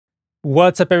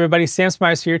What's up, everybody? Sam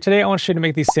Smyers here. Today I want to show you to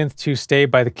make the Synth to Stay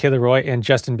by The Kid Laroi and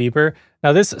Justin Bieber.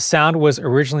 Now this sound was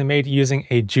originally made using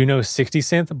a Juno 60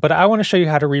 synth, but I want to show you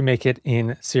how to remake it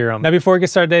in Serum. Now before we get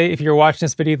started today, if you're watching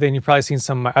this video, then you've probably seen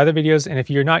some of my other videos, and if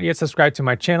you're not yet subscribed to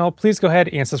my channel, please go ahead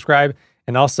and subscribe,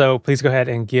 and also please go ahead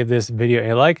and give this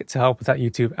video a like to help with that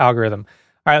YouTube algorithm.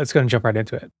 All right, let's go and jump right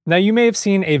into it. Now you may have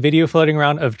seen a video floating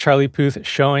around of Charlie Puth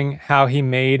showing how he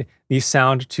made the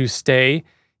sound to stay.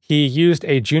 He used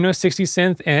a Juno 60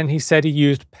 synth, and he said he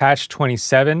used patch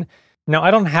 27. Now, I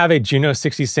don't have a Juno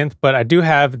 60 synth, but I do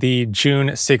have the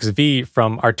Jun-6V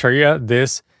from Arturia,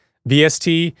 this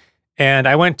VST, and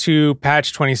I went to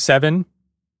patch 27,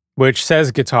 which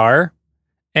says guitar.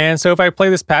 And so if I play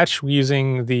this patch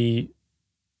using the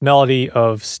melody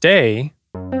of Stay,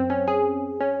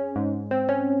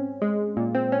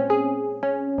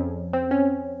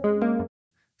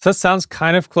 so that sounds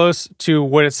kind of close to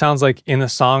what it sounds like in the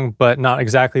song, but not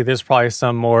exactly. There's probably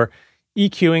some more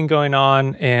EQing going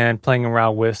on and playing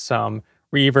around with some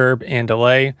reverb and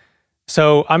delay.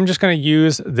 So I'm just going to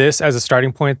use this as a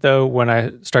starting point, though, when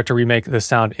I start to remake the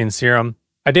sound in Serum.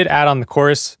 I did add on the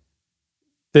chorus.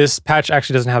 This patch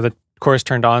actually doesn't have the chorus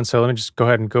turned on, so let me just go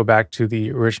ahead and go back to the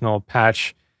original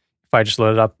patch if I just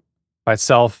load it up by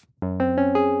itself.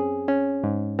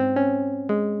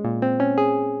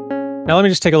 Now let me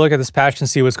just take a look at this patch and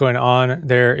see what's going on.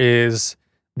 There is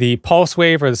the pulse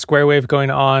wave or the square wave going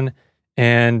on,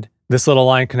 and this little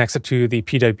line connects it to the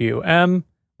PWM,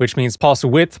 which means pulse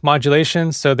width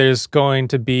modulation. So there's going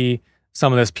to be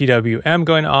some of this PWM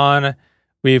going on.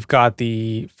 We've got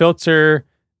the filter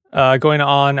going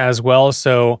on as well.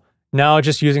 So now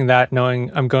just using that,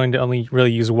 knowing I'm going to only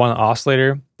really use one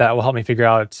oscillator, that will help me figure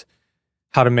out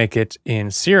how to make it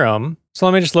in Serum. So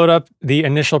let me just load up the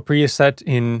initial preset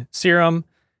in Serum.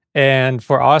 And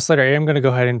for oscillator, I am going to go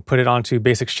ahead and put it onto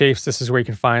basic shapes. This is where you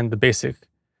can find the basic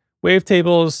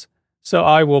wavetables. So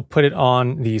I will put it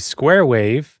on the square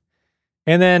wave.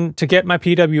 And then to get my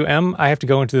PWM, I have to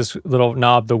go into this little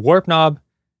knob, the warp knob,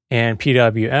 and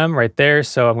PWM right there.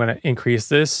 So I'm going to increase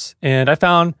this. And I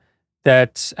found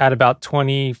that at about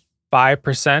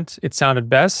 25%, it sounded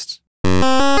best.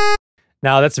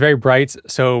 Now that's very bright,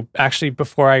 so actually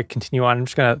before I continue on, I'm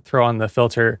just going to throw on the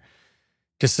filter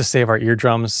just to save our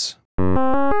eardrums.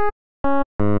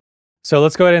 So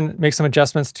let's go ahead and make some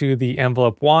adjustments to the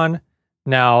envelope 1.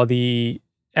 Now the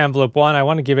envelope 1, I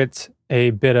want to give it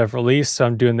a bit of release, so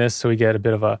I'm doing this so we get a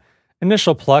bit of a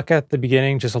initial pluck at the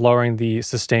beginning, just lowering the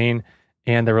sustain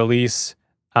and the release.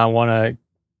 I want to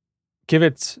give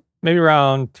it maybe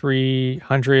around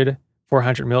 300,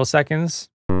 400 milliseconds.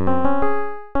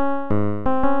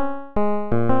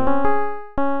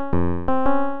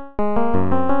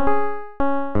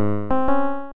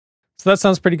 So that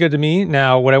sounds pretty good to me.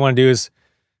 Now, what I want to do is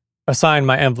assign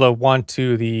my envelope 1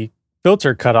 to the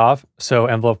filter cutoff. So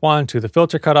envelope 1 to the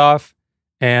filter cutoff.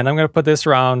 And I'm going to put this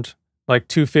around like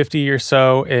 250 or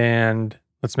so. And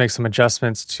let's make some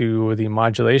adjustments to the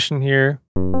modulation here.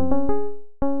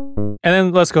 And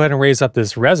then let's go ahead and raise up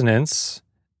this resonance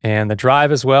and the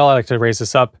drive as well. I like to raise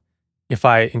this up if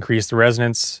I increase the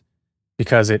resonance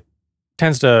because it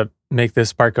tends to make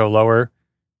this part go lower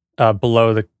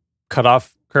below the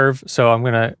cutoff curve. So I'm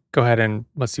going to go ahead and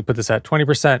let's see, put this at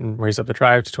 20% and raise up the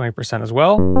drive to 20% as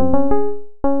well.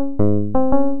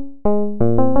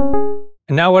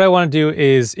 And now what I want to do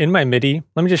is in my MIDI,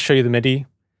 let me just show you the MIDI.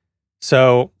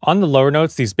 So on the lower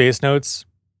notes, these bass notes,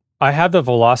 I have the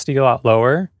velocity a lot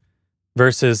lower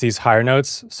versus these higher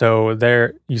notes. So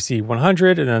there you see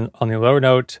 100, and then on the lower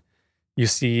note, you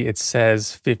see it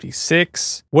says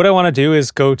 56. What I want to do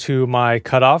is go to my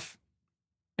cutoff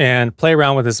and play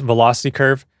around with this velocity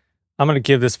curve. I'm going to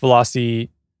give this velocity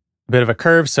a bit of a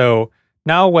curve. So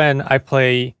now when I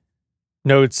play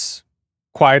notes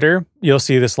quieter, you'll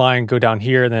see this line go down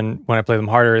here. Then when I play them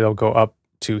harder, they'll go up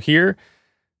to here.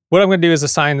 What I'm going to do is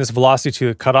assign this velocity to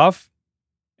the cutoff.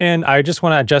 And I just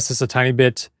want to adjust this a tiny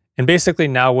bit. And basically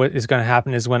now what is going to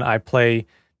happen is when I play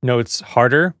notes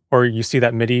harder, or you see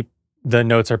that MIDI, the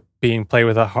notes are being played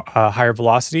with a higher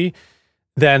velocity,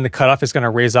 then the cutoff is going to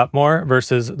raise up more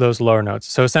versus those lower notes.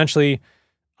 So essentially,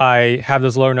 I have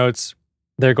those lower notes.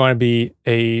 They're going to be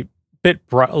a bit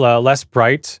less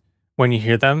bright when you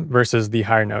hear them versus the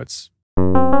higher notes. All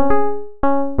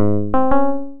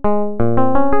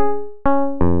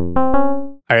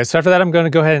right, so after that, I'm going to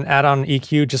go ahead and add on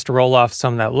EQ just to roll off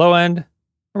some of that low end,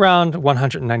 around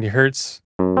 190 hertz.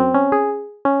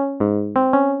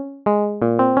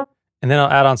 And then I'll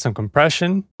add on some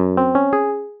compression.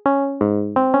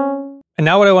 And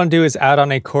now what I want to do is add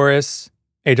on a chorus,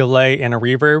 a delay, and a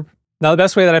reverb. Now the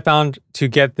best way that I found to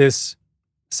get this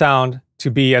sound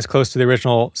to be as close to the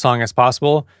original song as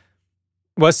possible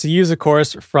was to use a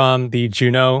chorus from the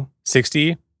Juno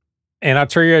 60. And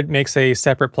Arturia makes a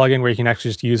separate plugin where you can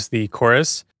actually just use the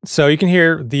chorus. So you can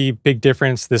hear the big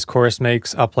difference this chorus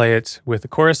makes. I'll play it with the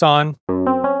chorus on.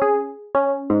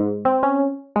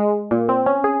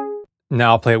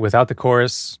 Now I'll play it without the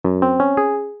chorus.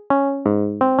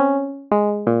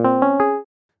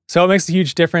 So it makes a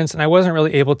huge difference, and I wasn't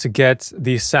really able to get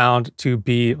the sound to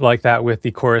be like that with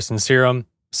the chorus in Serum.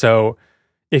 So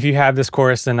if you have this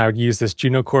chorus, then I would use this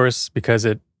Juno chorus because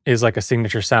it is like a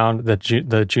signature sound that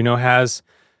the Juno has.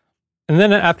 And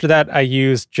then after that, I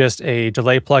used just a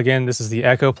delay plugin. This is the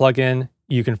Echo plugin.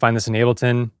 You can find this in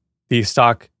Ableton, the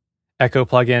stock Echo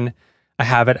plugin. I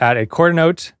have it at a quarter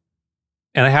note,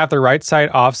 and I have the right side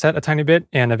offset a tiny bit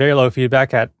and a very low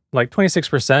feedback at like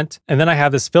 26%. And then I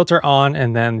have this filter on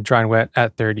and then dry and wet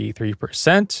at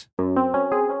 33%.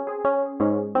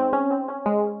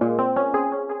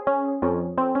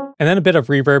 And then a bit of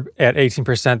reverb at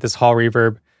 18%, this hall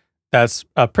reverb. That's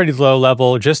a pretty low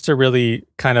level just to really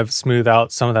kind of smooth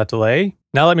out some of that delay.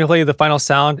 Now let me play you the final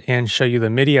sound and show you the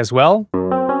MIDI as well.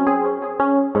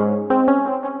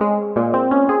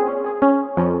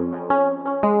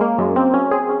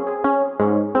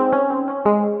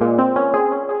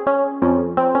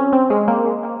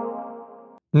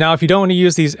 Now, if you don't want to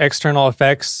use these external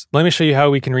effects, let me show you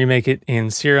how we can remake it in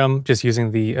Serum, just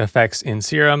using the effects in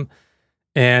Serum.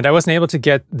 And I wasn't able to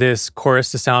get this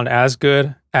chorus to sound as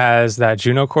good as that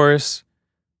Juno chorus,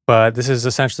 but this is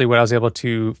essentially what I was able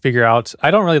to figure out.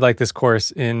 I don't really like this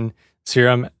chorus in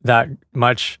Serum that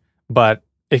much, but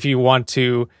if you want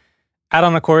to add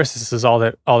on a chorus, this is all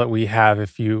that we have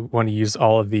if you want to use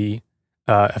all of the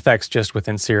effects just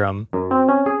within Serum.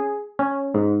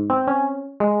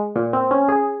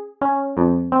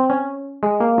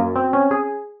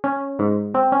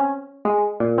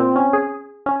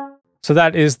 So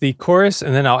that is the chorus,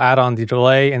 and then I'll add on the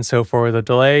delay. And so for the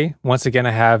delay, once again,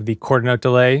 I have the quarter note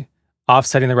delay,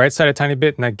 offsetting the right side a tiny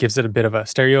bit, and that gives it a bit of a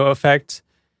stereo effect.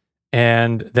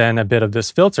 And then a bit of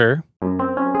this filter.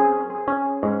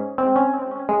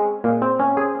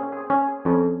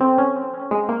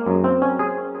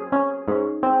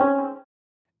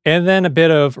 And then a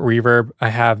bit of reverb. I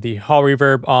have the hall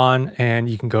reverb on, and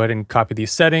you can go ahead and copy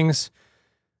these settings.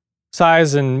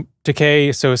 Size and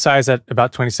decay, so size at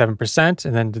about 27%,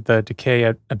 and then the decay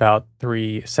at about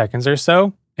 3 seconds or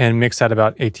so, and mix at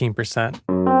about 18%.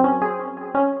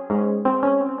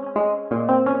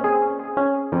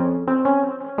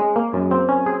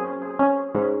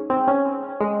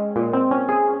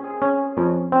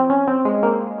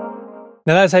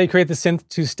 Now that's how you create the Synth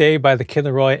to Stay by The Kid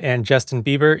Laroi and Justin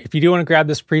Bieber. If you do want to grab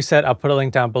this preset, I'll put a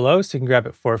link down below so you can grab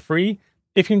it for free.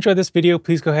 If you enjoyed this video,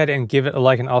 please go ahead and give it a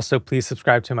like, and also please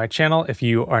subscribe to my channel if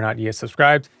you are not yet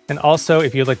subscribed. And also,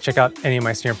 if you'd like to check out any of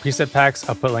my Serum preset packs,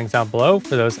 I'll put links down below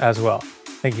for those as well.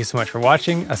 Thank you so much for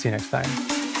watching. I'll see you next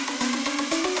time.